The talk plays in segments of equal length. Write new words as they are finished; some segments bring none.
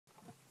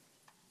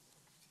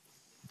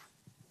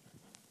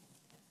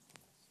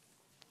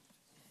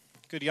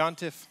Good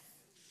Yontif.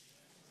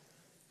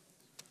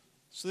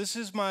 So this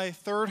is my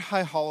third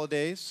high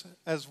holidays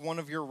as one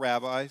of your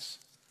rabbis,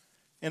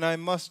 and I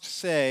must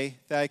say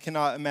that I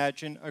cannot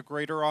imagine a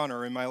greater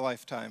honor in my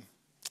lifetime.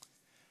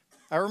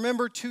 I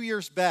remember 2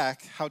 years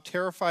back how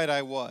terrified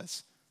I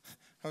was.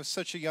 I was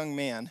such a young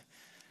man.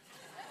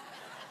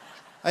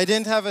 I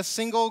didn't have a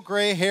single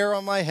gray hair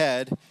on my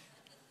head,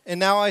 and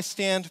now I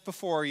stand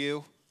before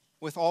you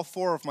with all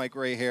 4 of my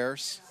gray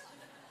hairs.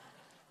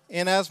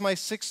 And as my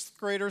 6th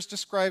graders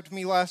described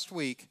me last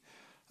week,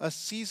 a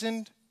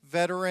seasoned,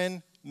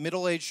 veteran,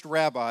 middle-aged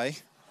rabbi.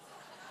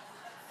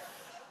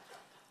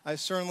 I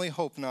certainly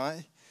hope not.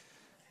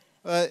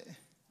 But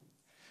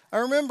I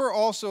remember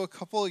also a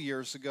couple of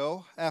years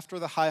ago, after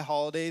the high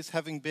holidays,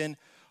 having been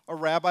a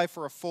rabbi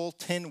for a full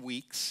 10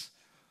 weeks,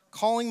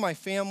 calling my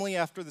family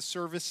after the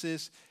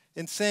services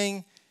and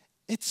saying,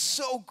 "It's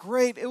so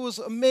great, it was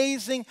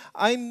amazing.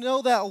 I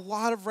know that a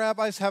lot of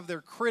rabbis have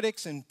their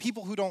critics and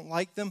people who don't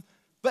like them,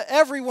 but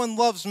everyone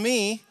loves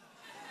me.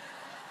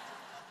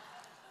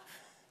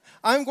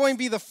 I'm going to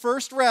be the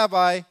first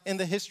rabbi in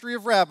the history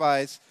of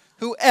rabbis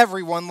who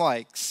everyone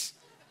likes."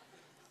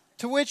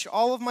 To which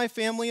all of my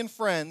family and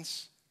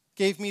friends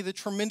gave me the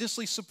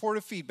tremendously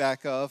supportive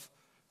feedback of,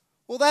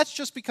 "Well, that's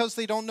just because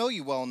they don't know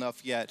you well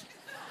enough yet.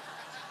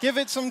 Give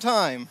it some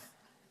time."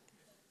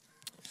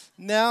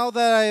 Now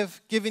that I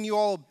have given you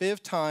all a bit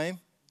of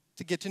time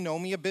to get to know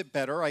me a bit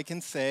better, I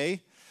can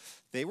say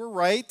they were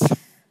right.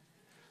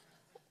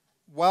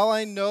 While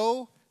I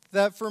know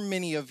that for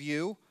many of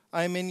you,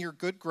 I'm in your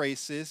good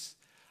graces,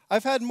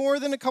 I've had more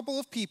than a couple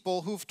of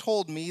people who've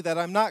told me that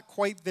I'm not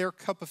quite their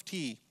cup of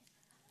tea.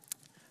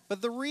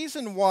 But the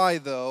reason why,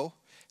 though,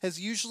 has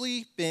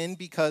usually been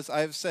because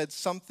I've said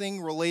something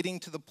relating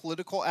to the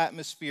political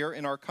atmosphere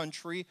in our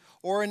country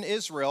or in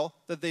Israel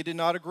that they did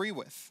not agree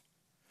with.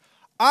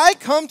 I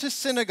come to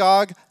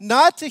synagogue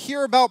not to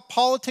hear about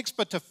politics,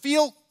 but to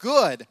feel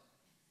good.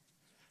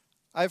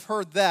 I've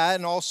heard that,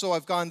 and also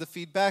I've gotten the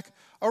feedback,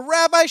 a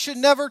rabbi should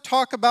never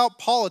talk about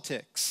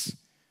politics.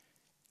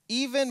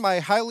 Even my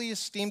highly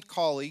esteemed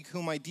colleague,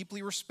 whom I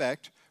deeply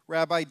respect,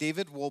 Rabbi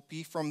David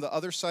Wolpe from the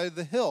other side of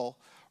the hill,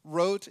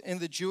 wrote in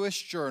the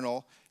Jewish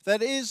Journal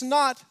that it is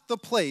not the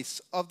place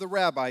of the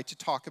rabbi to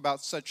talk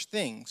about such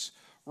things,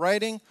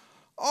 writing,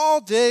 "All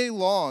day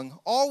long,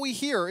 all we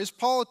hear is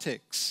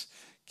politics.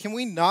 Can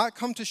we not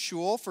come to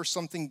shul for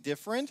something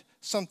different,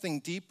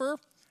 something deeper?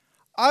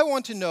 I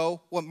want to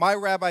know what my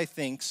rabbi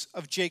thinks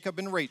of Jacob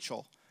and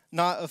Rachel,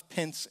 not of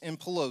Pence and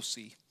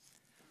Pelosi."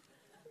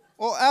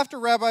 Well, after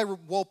Rabbi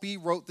Wolpe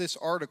wrote this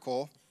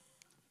article,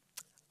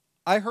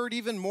 I heard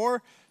even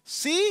more.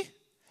 See,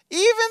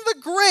 even the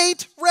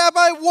great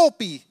Rabbi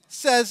Wolpe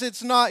says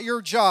it's not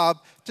your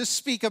job to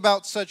speak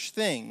about such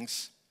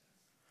things.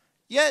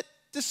 Yet,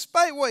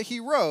 despite what he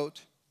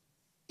wrote,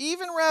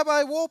 even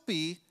Rabbi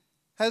Wolpe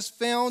has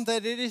found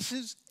that it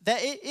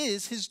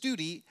is his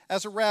duty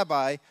as a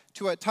rabbi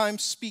to at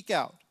times speak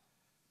out.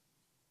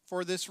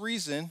 For this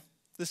reason,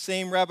 the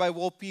same Rabbi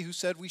Wolpe who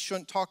said we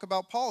shouldn't talk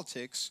about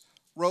politics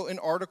wrote an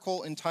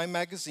article in Time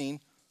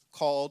magazine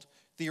called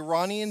 "The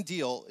Iranian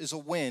Deal is a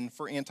Win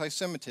for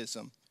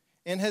Anti-Semitism,"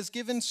 and has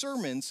given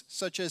sermons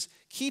such as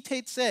Ki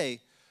Tetzeh,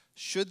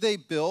 should they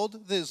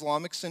build the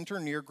Islamic Center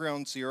near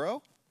Ground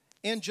Zero?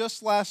 And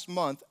just last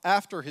month,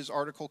 after his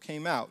article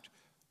came out,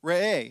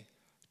 Re'eh,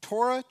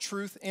 Torah,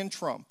 Truth, and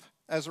Trump,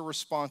 as a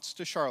response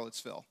to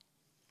Charlottesville.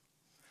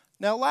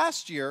 Now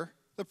last year,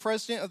 the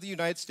President of the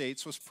United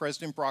States was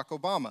President Barack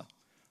Obama,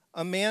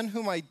 a man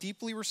whom I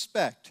deeply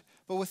respect,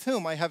 but with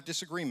whom I have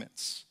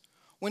disagreements.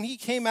 When he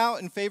came out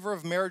in favor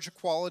of marriage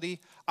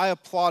equality, I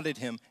applauded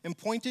him and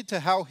pointed to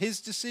how his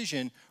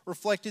decision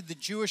reflected the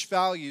Jewish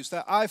values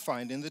that I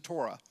find in the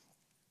Torah.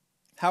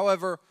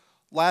 However,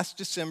 last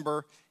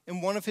December,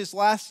 in one of his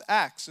last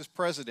acts as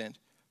president,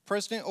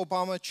 President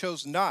Obama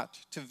chose not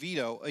to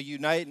veto a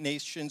United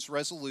Nations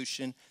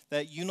resolution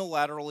that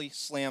unilaterally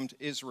slammed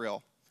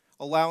Israel,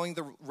 allowing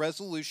the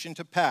resolution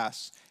to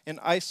pass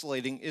and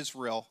isolating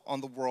Israel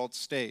on the world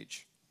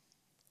stage.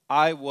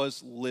 I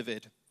was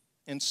livid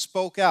and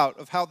spoke out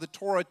of how the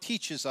Torah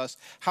teaches us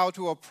how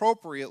to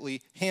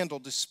appropriately handle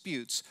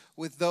disputes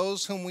with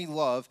those whom we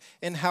love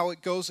and how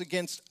it goes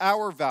against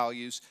our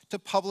values to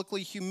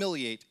publicly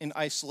humiliate and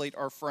isolate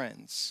our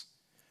friends.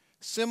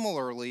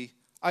 Similarly,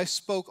 I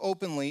spoke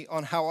openly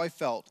on how I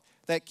felt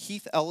that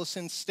Keith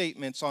Ellison's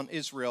statements on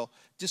Israel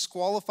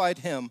disqualified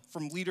him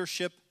from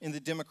leadership in the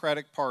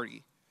Democratic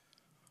Party.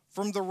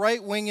 From the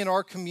right wing in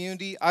our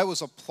community, I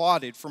was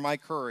applauded for my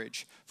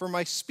courage, for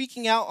my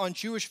speaking out on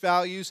Jewish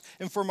values,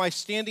 and for my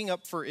standing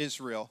up for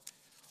Israel.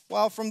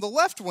 While from the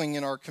left wing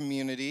in our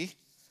community,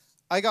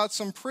 I got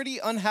some pretty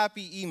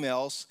unhappy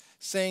emails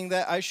saying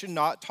that I should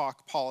not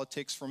talk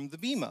politics from the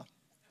Bima.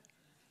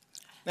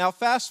 Now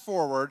fast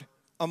forward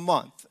a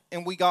month,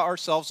 and we got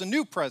ourselves a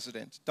new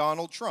president,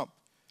 Donald Trump.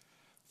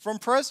 From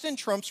President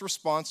Trump's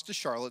response to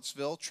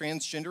Charlottesville,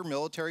 transgender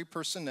military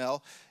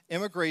personnel,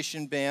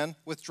 immigration ban,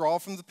 withdrawal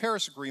from the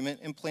Paris Agreement,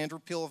 and planned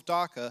repeal of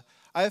DACA,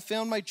 I have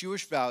found my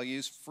Jewish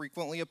values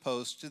frequently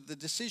opposed to the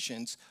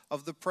decisions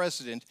of the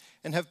president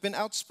and have been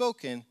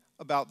outspoken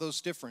about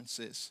those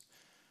differences.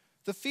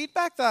 The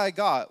feedback that I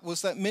got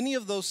was that many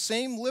of those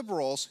same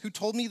liberals who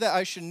told me that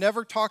I should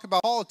never talk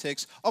about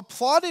politics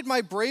applauded my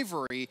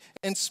bravery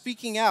in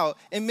speaking out,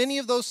 and many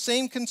of those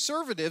same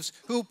conservatives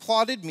who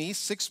applauded me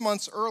 6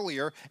 months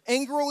earlier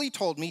angrily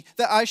told me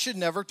that I should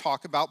never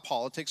talk about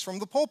politics from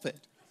the pulpit.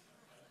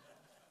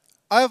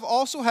 I have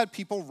also had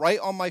people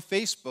write on my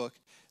Facebook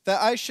that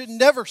I should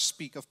never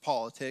speak of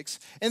politics,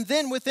 and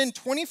then within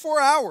 24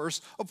 hours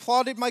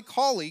applauded my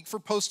colleague for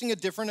posting a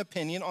different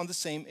opinion on the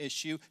same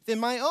issue than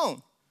my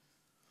own.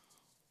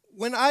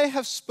 When I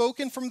have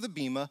spoken from the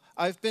Bema,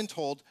 I've been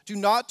told, do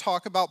not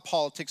talk about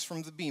politics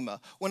from the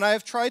Bema. When I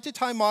have tried to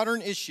tie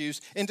modern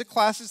issues into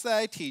classes that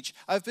I teach,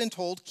 I've been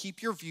told,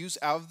 keep your views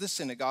out of the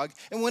synagogue.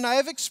 And when I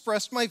have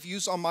expressed my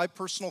views on my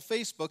personal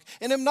Facebook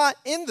and am not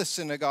in the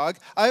synagogue,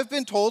 I have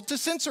been told to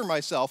censor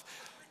myself.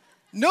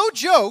 No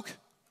joke,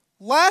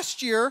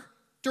 last year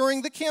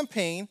during the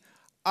campaign,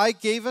 I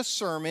gave a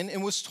sermon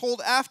and was told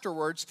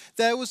afterwards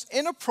that it was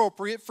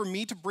inappropriate for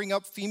me to bring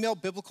up female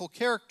biblical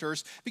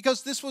characters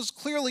because this was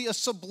clearly a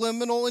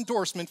subliminal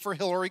endorsement for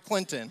Hillary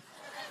Clinton.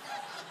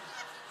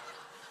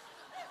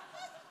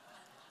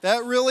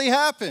 That really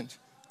happened.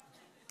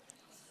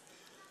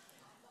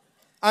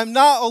 I'm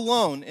not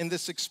alone in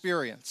this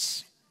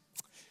experience.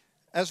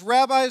 As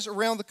rabbis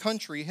around the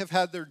country have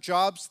had their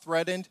jobs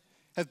threatened,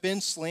 have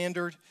been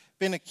slandered,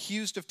 been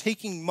accused of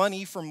taking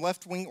money from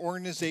left-wing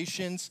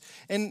organizations,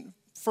 and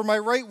for my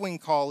right-wing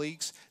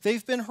colleagues,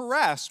 they've been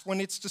harassed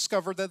when it's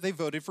discovered that they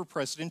voted for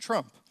President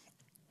Trump.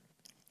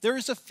 There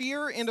is a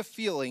fear and a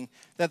feeling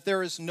that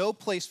there is no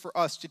place for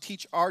us to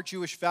teach our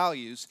Jewish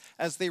values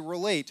as they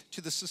relate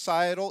to the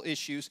societal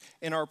issues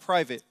in our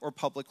private or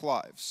public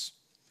lives.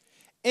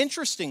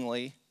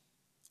 Interestingly,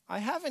 I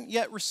haven't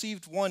yet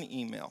received one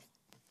email.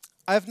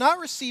 I have not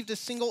received a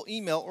single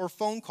email or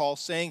phone call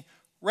saying,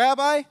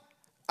 Rabbi,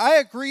 I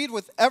agreed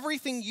with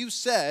everything you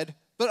said,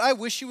 but I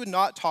wish you would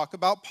not talk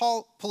about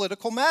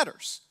political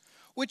matters,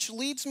 which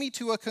leads me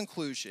to a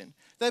conclusion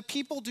that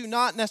people do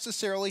not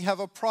necessarily have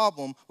a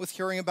problem with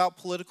hearing about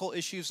political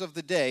issues of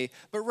the day,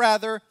 but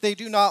rather they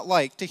do not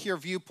like to hear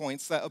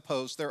viewpoints that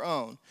oppose their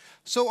own.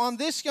 So on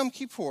this Yom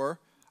Kippur,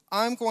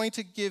 I'm going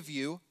to give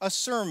you a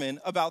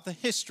sermon about the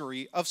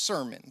history of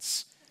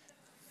sermons.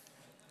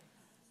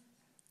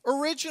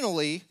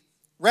 Originally,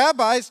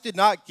 rabbis did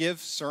not give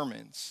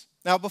sermons.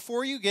 Now,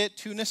 before you get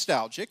too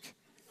nostalgic,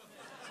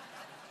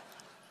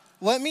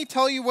 let me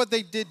tell you what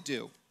they did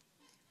do.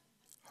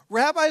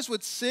 Rabbis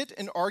would sit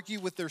and argue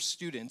with their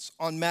students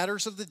on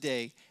matters of the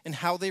day and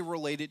how they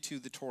related to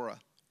the Torah.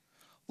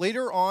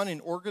 Later on in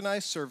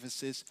organized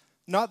services,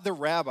 not the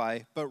rabbi,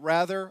 but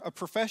rather a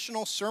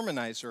professional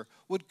sermonizer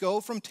would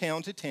go from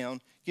town to town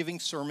giving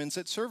sermons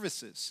at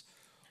services.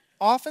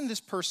 Often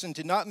this person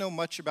did not know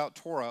much about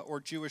Torah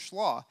or Jewish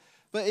law,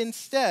 but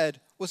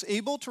instead was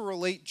able to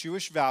relate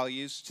Jewish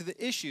values to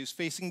the issues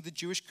facing the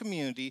Jewish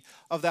community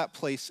of that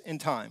place and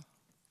time.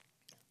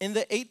 In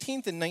the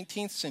 18th and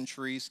 19th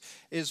centuries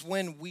is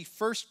when we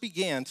first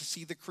began to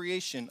see the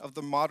creation of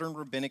the modern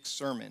rabbinic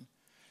sermon.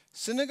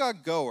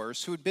 Synagogue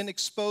goers who had been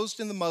exposed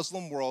in the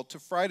Muslim world to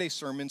Friday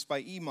sermons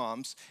by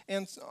imams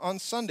and on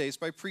Sundays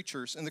by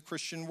preachers in the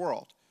Christian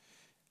world.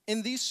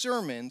 In these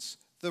sermons,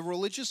 the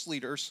religious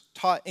leaders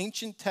taught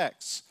ancient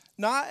texts,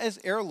 not as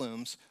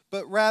heirlooms,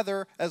 but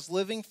rather as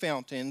living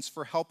fountains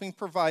for helping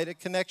provide a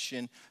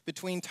connection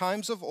between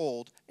times of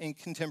old and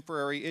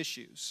contemporary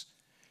issues.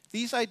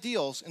 These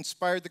ideals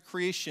inspired the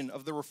creation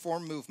of the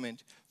Reform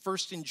movement,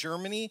 first in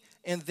Germany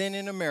and then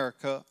in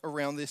America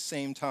around this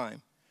same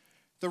time.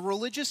 The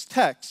religious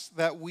texts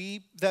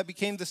that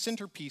became the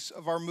centerpiece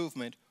of our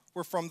movement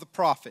were from the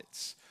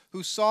prophets,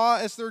 who saw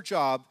as their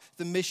job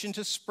the mission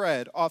to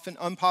spread often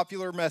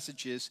unpopular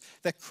messages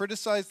that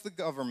criticized the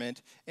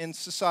government and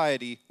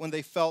society when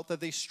they felt that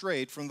they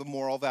strayed from the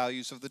moral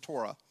values of the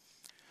Torah.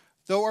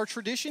 Though our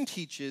tradition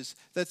teaches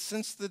that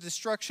since the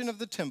destruction of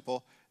the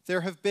temple,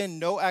 there have been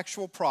no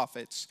actual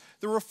prophets,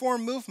 the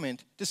Reform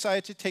movement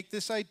decided to take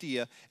this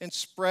idea and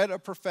spread a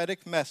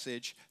prophetic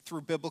message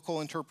through biblical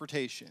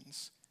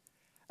interpretations.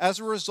 As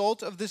a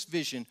result of this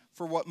vision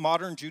for what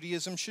modern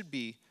Judaism should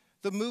be,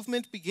 the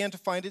movement began to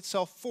find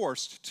itself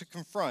forced to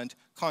confront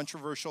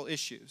controversial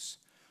issues.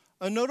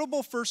 A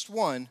notable first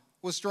one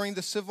was during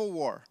the Civil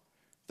War.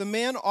 The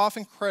man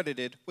often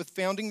credited with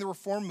founding the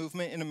Reform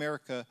movement in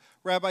America,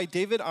 Rabbi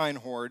David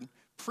Einhorn,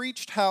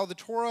 preached how the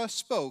Torah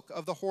spoke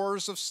of the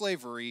horrors of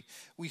slavery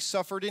we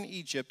suffered in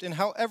Egypt and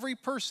how every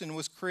person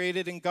was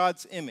created in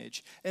God's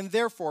image, and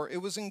therefore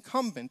it was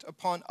incumbent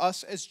upon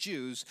us as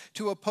Jews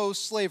to oppose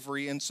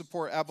slavery and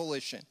support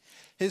abolition.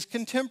 His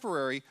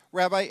contemporary,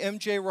 Rabbi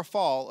M.J.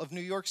 Rafal of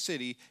New York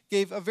City,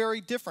 gave a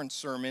very different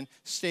sermon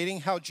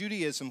stating how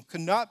Judaism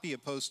could not be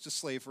opposed to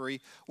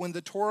slavery when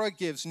the Torah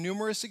gives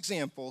numerous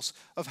examples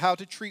of how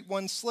to treat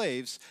one's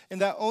slaves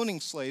and that owning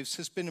slaves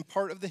has been a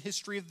part of the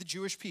history of the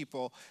Jewish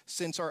people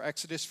since our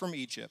exodus from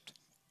Egypt.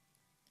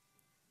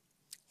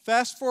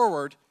 Fast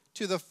forward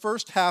to the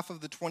first half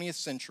of the 20th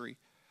century,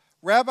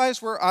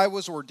 Rabbis where I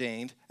was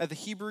ordained at the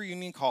Hebrew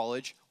Union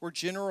College were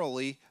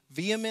generally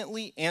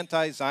vehemently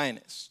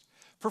anti-Zionist.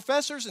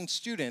 Professors and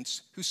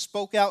students who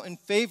spoke out in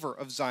favor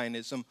of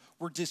Zionism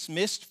were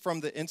dismissed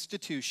from the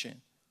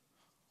institution.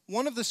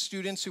 One of the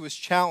students who was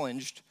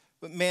challenged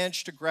but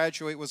managed to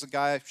graduate was a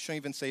guy, I shouldn't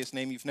even say his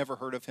name, you've never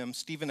heard of him,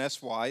 Stephen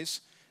S. Wise.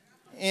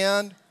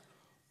 And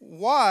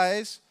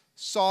Wise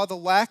saw the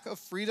lack of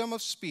freedom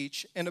of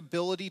speech and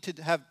ability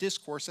to have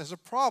discourse as a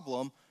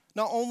problem,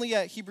 not only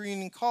at Hebrew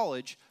Union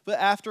College, but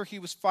after he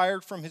was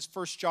fired from his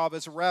first job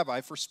as a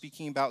rabbi for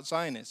speaking about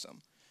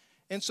Zionism.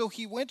 And so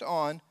he went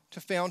on to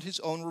found his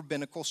own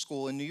rabbinical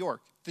school in New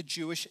York, the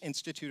Jewish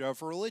Institute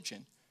of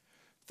Religion.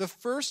 The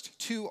first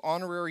two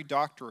honorary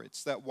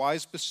doctorates that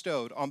Wise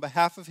bestowed on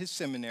behalf of his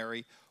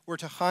seminary were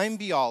to Chaim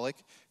Bialik,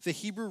 the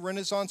Hebrew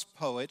Renaissance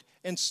poet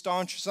and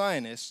staunch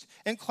Zionist,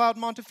 and Claude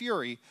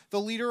Montefiore, the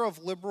leader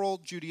of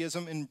liberal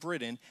Judaism in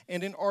Britain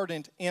and an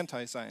ardent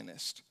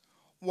anti-Zionist.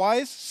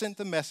 Wise sent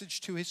the message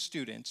to his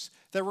students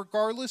that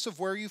regardless of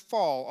where you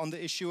fall on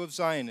the issue of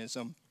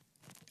Zionism,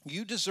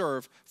 you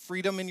deserve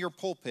freedom in your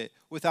pulpit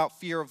without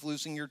fear of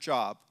losing your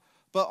job.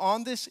 But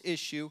on this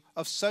issue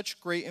of such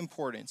great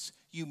importance,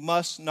 you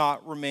must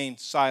not remain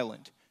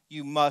silent.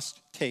 You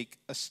must take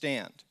a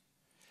stand.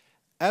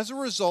 As a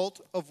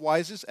result of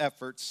Wise's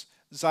efforts,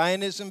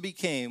 Zionism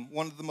became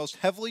one of the most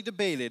heavily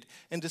debated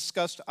and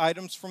discussed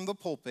items from the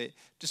pulpit,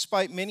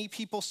 despite many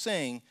people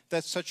saying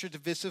that such a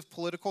divisive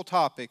political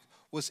topic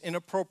was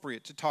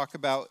inappropriate to talk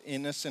about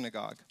in a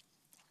synagogue.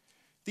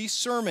 These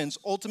sermons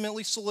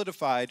ultimately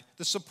solidified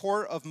the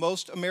support of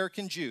most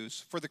American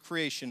Jews for the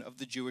creation of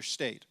the Jewish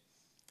state.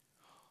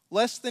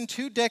 Less than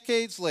 2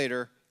 decades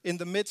later, in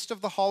the midst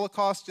of the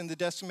Holocaust and the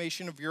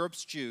decimation of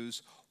Europe's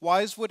Jews,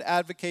 Wise would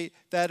advocate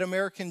that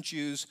American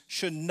Jews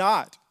should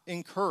not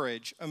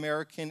encourage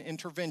American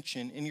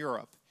intervention in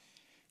Europe.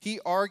 He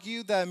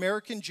argued that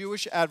American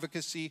Jewish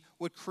advocacy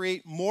would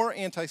create more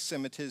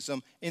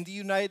anti-Semitism in the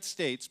United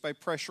States by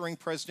pressuring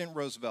President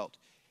Roosevelt.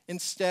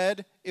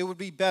 Instead, it would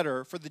be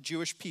better for the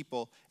Jewish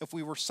people if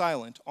we were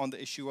silent on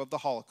the issue of the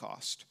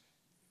Holocaust.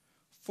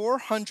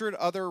 400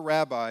 other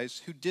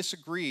rabbis who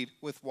disagreed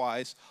with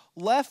Wise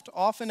left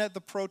often at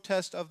the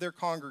protest of their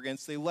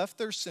congregants. They left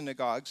their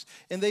synagogues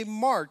and they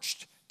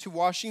marched to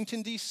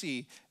Washington,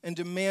 D.C. and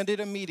demanded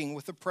a meeting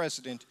with the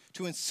president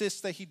to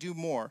insist that he do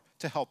more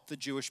to help the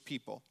Jewish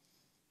people.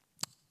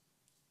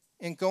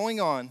 And going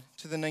on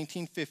to the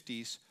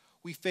 1950s,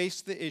 we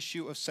faced the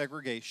issue of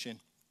segregation.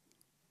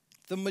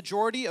 The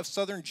majority of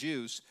Southern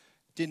Jews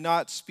did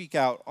not speak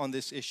out on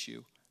this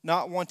issue,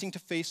 not wanting to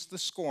face the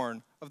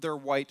scorn of their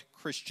white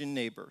Christian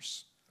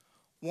neighbors.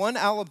 One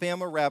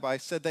Alabama rabbi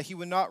said that he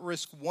would not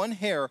risk one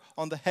hair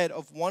on the head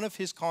of one of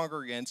his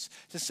congregants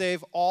to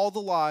save all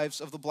the lives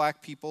of the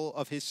black people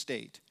of his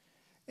state.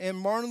 And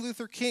Martin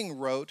Luther King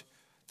wrote,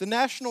 "The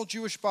national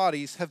Jewish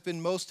bodies have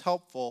been most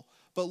helpful,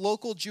 but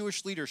local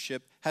Jewish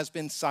leadership has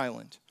been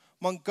silent.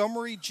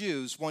 Montgomery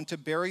Jews want to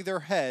bury their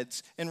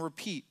heads and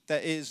repeat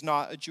that it is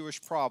not a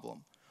Jewish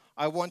problem.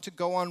 I want to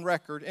go on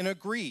record and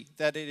agree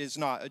that it is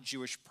not a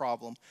Jewish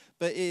problem,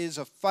 but it is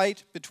a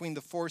fight between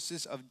the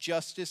forces of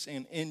justice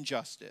and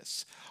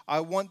injustice. I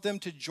want them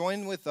to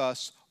join with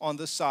us on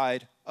the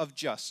side of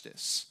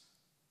justice."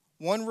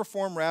 One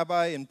Reform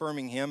rabbi in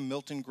Birmingham,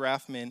 Milton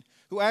Grafman,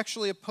 who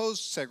actually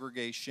opposed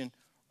segregation,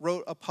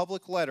 wrote a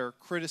public letter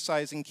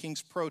criticizing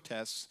King's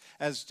protests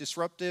as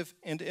disruptive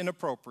and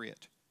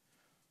inappropriate.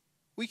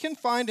 We can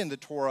find in the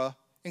Torah,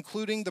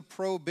 including the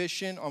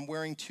prohibition on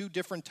wearing 2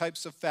 different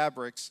types of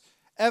fabrics,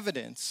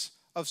 evidence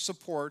of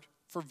support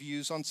for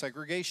views on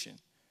segregation.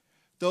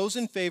 Those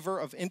in favor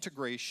of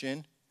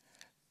integration,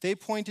 they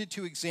pointed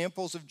to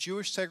examples of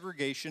Jewish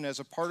segregation as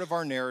a part of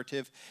our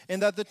narrative,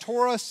 and that the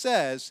Torah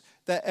says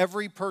that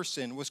every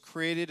person was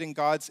created in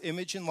God's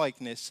image and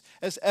likeness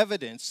as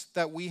evidence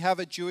that we have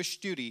a Jewish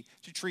duty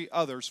to treat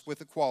others with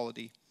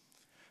equality.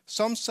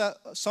 Some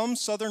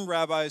Southern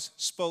rabbis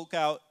spoke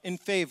out in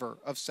favor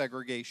of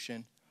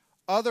segregation.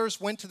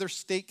 Others went to their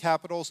state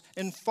capitals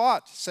and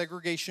fought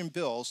segregation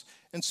bills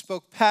and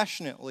spoke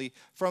passionately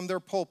from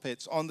their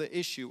pulpits on the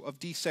issue of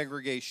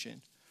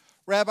desegregation.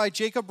 Rabbi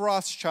Jacob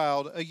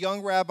Rothschild, a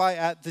young rabbi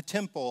at the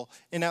Temple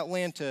in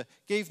Atlanta,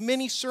 gave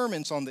many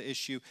sermons on the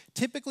issue,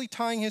 typically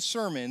tying his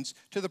sermons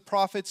to the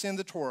prophets and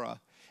the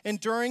Torah. And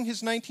during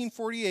his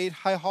 1948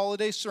 High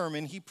Holiday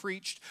sermon, he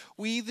preached,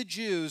 "We, the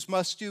Jews,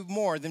 must do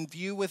more than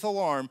view with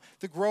alarm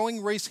the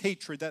growing race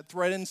hatred that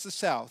threatens the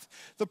South.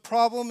 The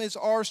problem is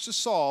ours to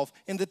solve,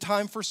 and the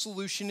time for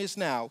solution is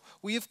now.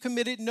 We have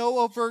committed no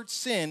overt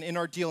sin in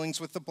our dealings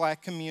with the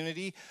black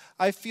community.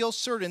 I feel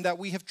certain that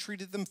we have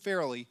treated them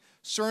fairly.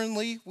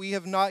 Certainly, we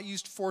have not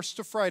used force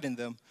to frighten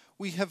them.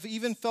 We have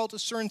even felt a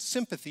certain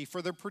sympathy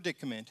for their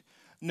predicament.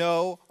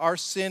 No, our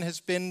sin has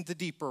been the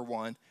deeper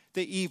one,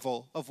 the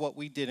evil of what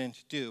we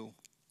didn't do."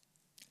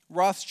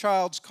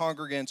 Rothschild's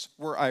congregants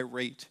were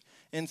irate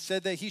and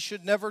said that he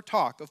should never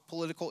talk of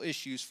political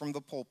issues from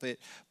the pulpit,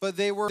 but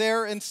they were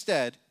there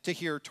instead to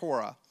hear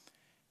Torah.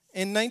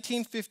 In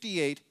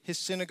 1958, his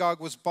synagogue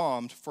was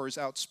bombed for his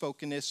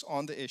outspokenness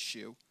on the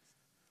issue.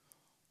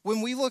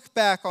 When we look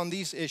back on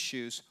these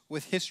issues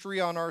with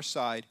history on our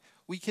side,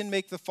 we can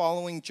make the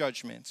following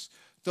judgments.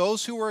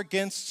 Those who were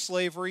against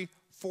slavery,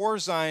 for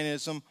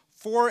Zionism,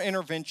 for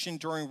intervention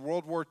during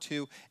World War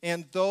II,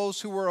 and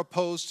those who were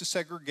opposed to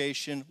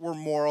segregation were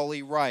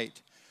morally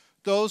right.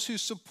 Those who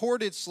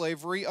supported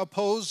slavery,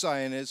 opposed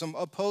Zionism,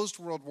 opposed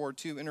World War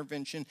II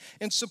intervention,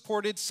 and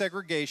supported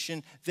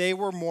segregation, they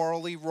were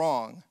morally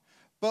wrong.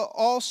 But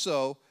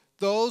also,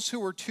 those who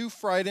were too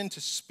frightened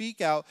to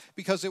speak out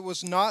because it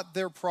was not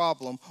their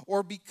problem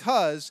or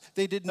because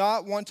they did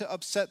not want to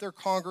upset their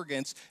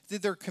congregants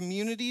did their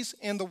communities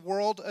and the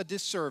world a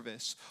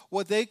disservice.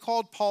 What they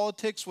called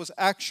politics was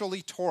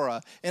actually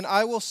Torah. And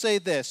I will say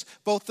this,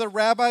 both the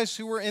rabbis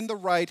who were in the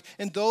right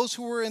and those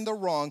who were in the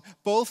wrong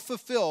both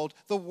fulfilled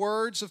the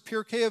words of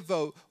Pirkei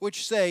Avot,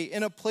 which say,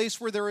 in a place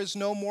where there is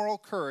no moral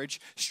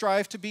courage,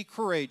 strive to be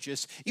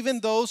courageous. Even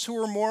those who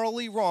were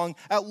morally wrong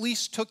at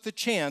least took the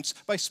chance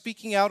by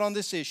speaking out on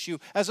this issue,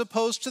 as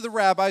opposed to the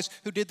rabbis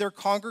who did their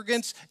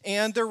congregants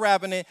and their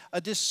rabbinate a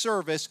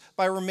disservice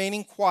by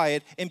remaining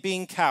quiet and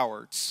being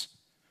cowards.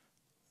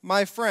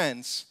 My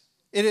friends,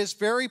 it is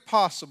very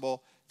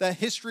possible that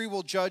history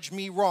will judge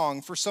me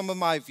wrong for some of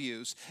my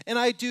views, and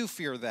I do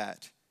fear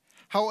that.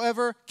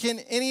 However, can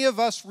any of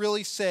us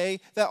really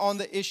say that on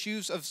the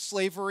issues of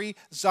slavery,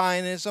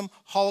 Zionism,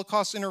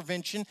 Holocaust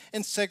intervention,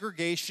 and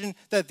segregation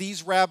that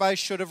these rabbis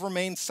should have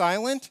remained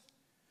silent?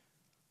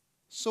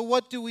 So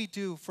what do we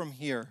do from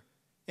here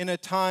in a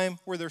time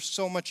where there's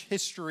so much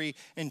history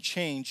and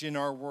change in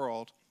our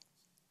world?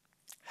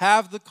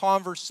 Have the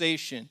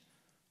conversation.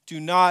 Do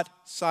not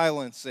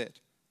silence it.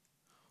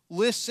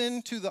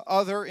 Listen to the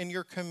other in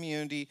your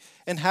community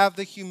and have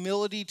the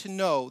humility to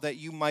know that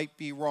you might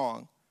be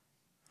wrong.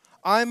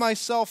 I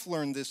myself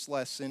learned this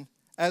lesson,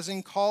 as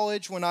in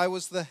college when I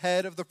was the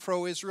head of the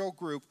pro-Israel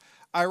group,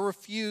 I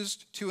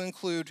refused to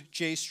include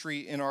J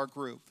Street in our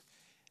group.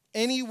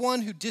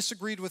 Anyone who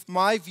disagreed with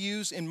my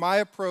views and my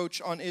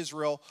approach on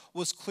Israel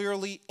was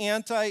clearly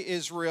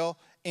anti-Israel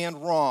and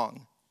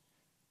wrong.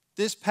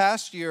 This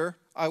past year,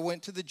 I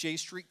went to the J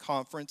Street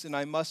conference, and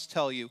I must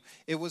tell you,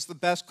 it was the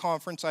best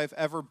conference I've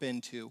ever been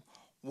to.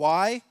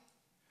 Why?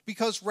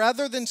 Because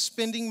rather than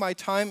spending my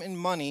time and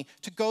money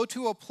to go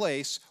to a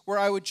place where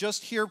I would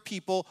just hear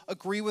people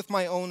agree with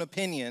my own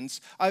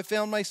opinions, I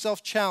found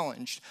myself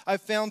challenged. I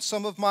found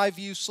some of my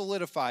views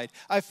solidified.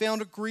 I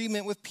found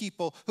agreement with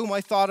people whom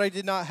I thought I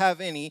did not have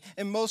any.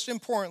 And most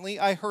importantly,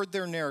 I heard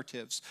their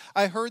narratives.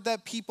 I heard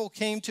that people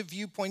came to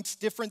viewpoints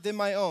different than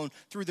my own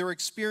through their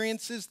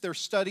experiences, their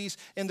studies,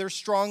 and their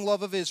strong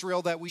love of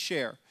Israel that we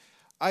share.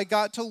 I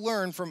got to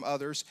learn from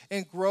others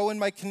and grow in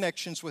my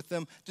connections with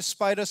them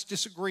despite us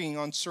disagreeing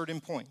on certain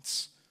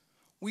points.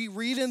 We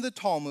read in the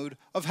Talmud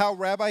of how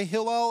Rabbi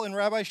Hillel and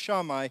Rabbi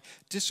Shammai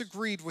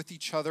disagreed with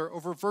each other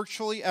over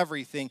virtually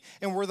everything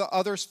and were the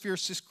other's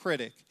fiercest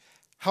critic.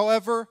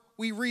 However,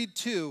 we read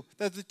too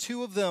that the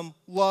two of them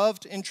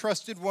loved and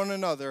trusted one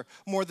another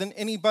more than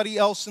anybody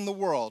else in the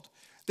world.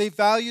 They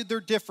valued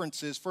their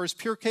differences, for as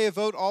Pirkei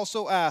Avot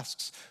also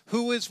asks,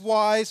 who is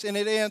wise? And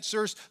it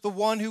answers, the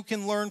one who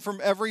can learn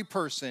from every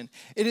person.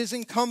 It is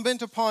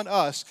incumbent upon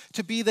us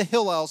to be the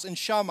Hillels and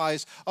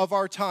Shammais of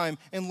our time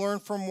and learn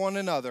from one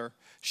another.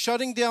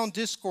 Shutting down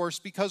discourse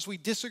because we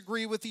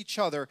disagree with each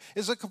other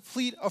is a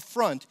complete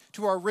affront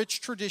to our rich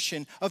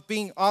tradition of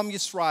being Am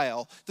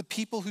Yisrael, the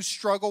people who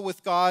struggle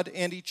with God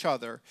and each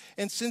other.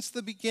 And since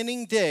the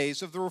beginning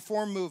days of the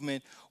Reform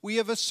movement, we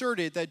have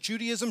asserted that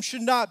Judaism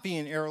should not be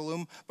an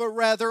heirloom, but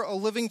rather a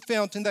living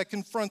fountain that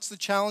confronts the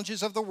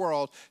challenges of the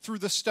world through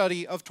the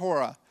study of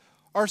Torah.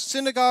 Our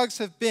synagogues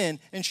have been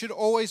and should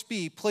always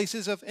be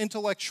places of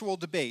intellectual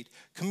debate,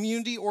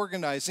 community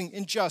organizing,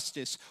 and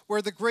justice,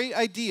 where the great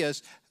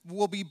ideas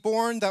will be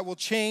born that will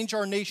change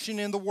our nation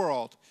and the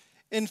world.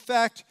 In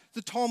fact,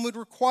 the Talmud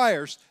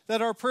requires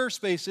that our prayer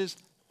spaces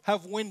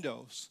have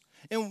windows.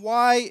 And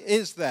why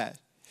is that?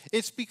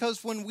 It's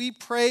because when we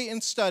pray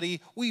and study,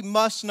 we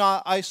must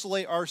not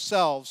isolate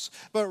ourselves,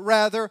 but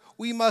rather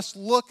we must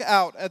look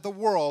out at the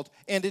world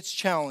and its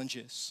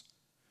challenges.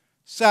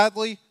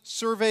 Sadly,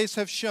 surveys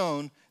have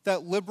shown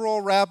that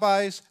liberal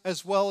rabbis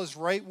as well as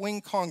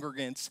right-wing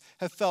congregants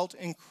have felt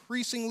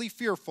increasingly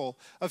fearful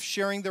of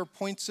sharing their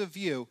points of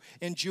view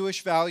and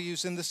Jewish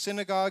values in the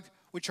synagogue,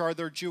 which are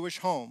their Jewish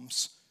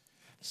homes.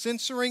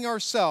 Censoring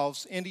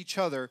ourselves and each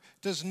other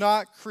does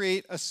not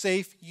create a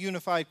safe,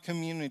 unified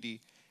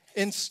community.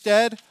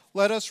 Instead,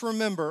 let us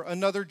remember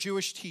another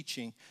Jewish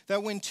teaching,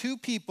 that when two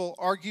people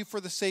argue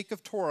for the sake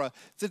of Torah,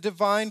 the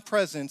divine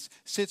presence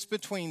sits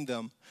between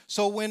them.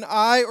 So when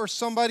I or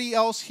somebody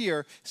else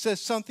here says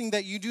something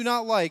that you do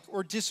not like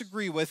or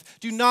disagree with,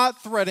 do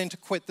not threaten to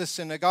quit the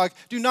synagogue.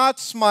 Do not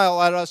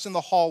smile at us in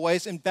the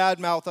hallways and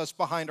badmouth us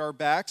behind our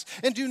backs.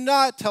 And do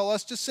not tell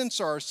us to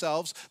censor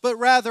ourselves. But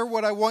rather,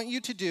 what I want you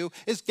to do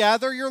is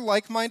gather your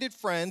like-minded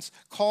friends,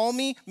 call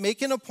me,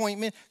 make an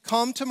appointment,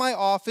 come to my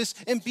office,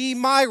 and be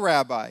my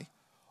rabbi.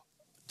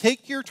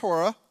 Take your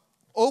Torah,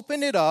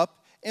 open it up,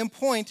 and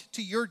point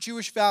to your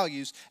Jewish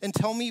values and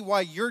tell me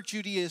why your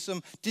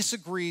Judaism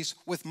disagrees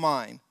with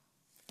mine.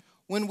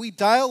 When we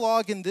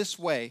dialogue in this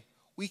way,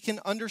 we can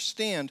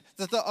understand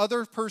that the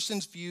other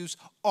person's views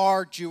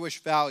are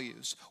Jewish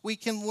values. We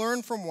can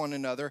learn from one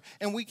another,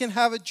 and we can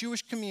have a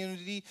Jewish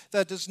community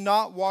that does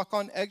not walk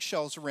on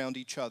eggshells around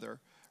each other.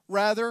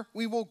 Rather,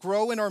 we will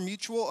grow in our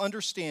mutual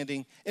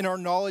understanding, in our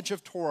knowledge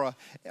of Torah,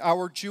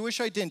 our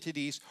Jewish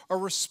identities, our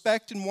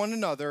respect in one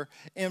another,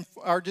 and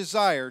our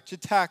desire to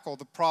tackle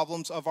the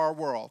problems of our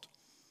world.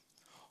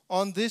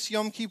 On this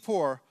Yom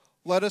Kippur,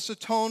 let us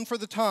atone for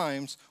the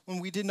times when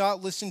we did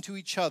not listen to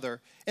each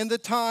other, and the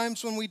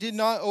times when we did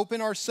not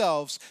open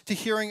ourselves to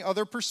hearing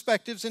other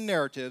perspectives and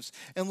narratives,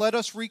 and let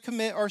us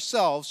recommit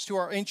ourselves to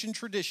our ancient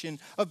tradition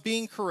of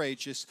being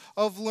courageous,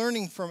 of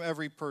learning from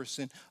every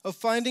person, of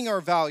finding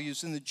our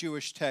values in the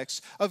Jewish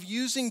text, of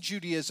using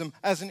Judaism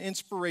as an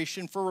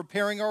inspiration for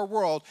repairing our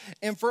world,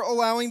 and for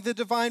allowing the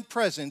divine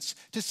presence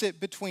to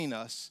sit between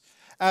us.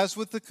 As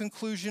with the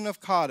conclusion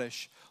of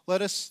Kaddish,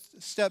 let us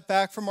step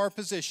back from our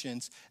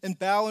positions and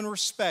bow in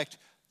respect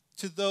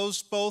to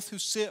those both who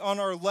sit on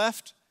our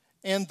left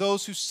and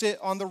those who sit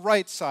on the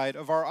right side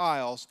of our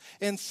aisles,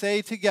 and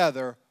say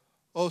together,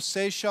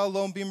 Oseh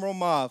Shalom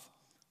Bimromav,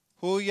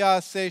 Hu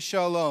Yaseh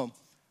Shalom,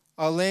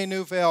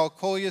 Aleinu ve'al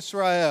Kol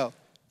Yisrael,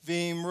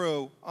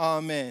 V'imru,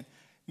 Amen.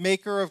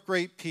 Maker of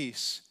great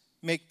peace,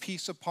 make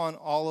peace upon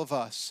all of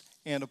us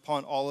and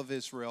upon all of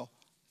Israel.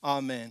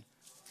 Amen.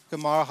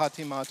 Gemara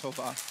Hatima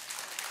Tova.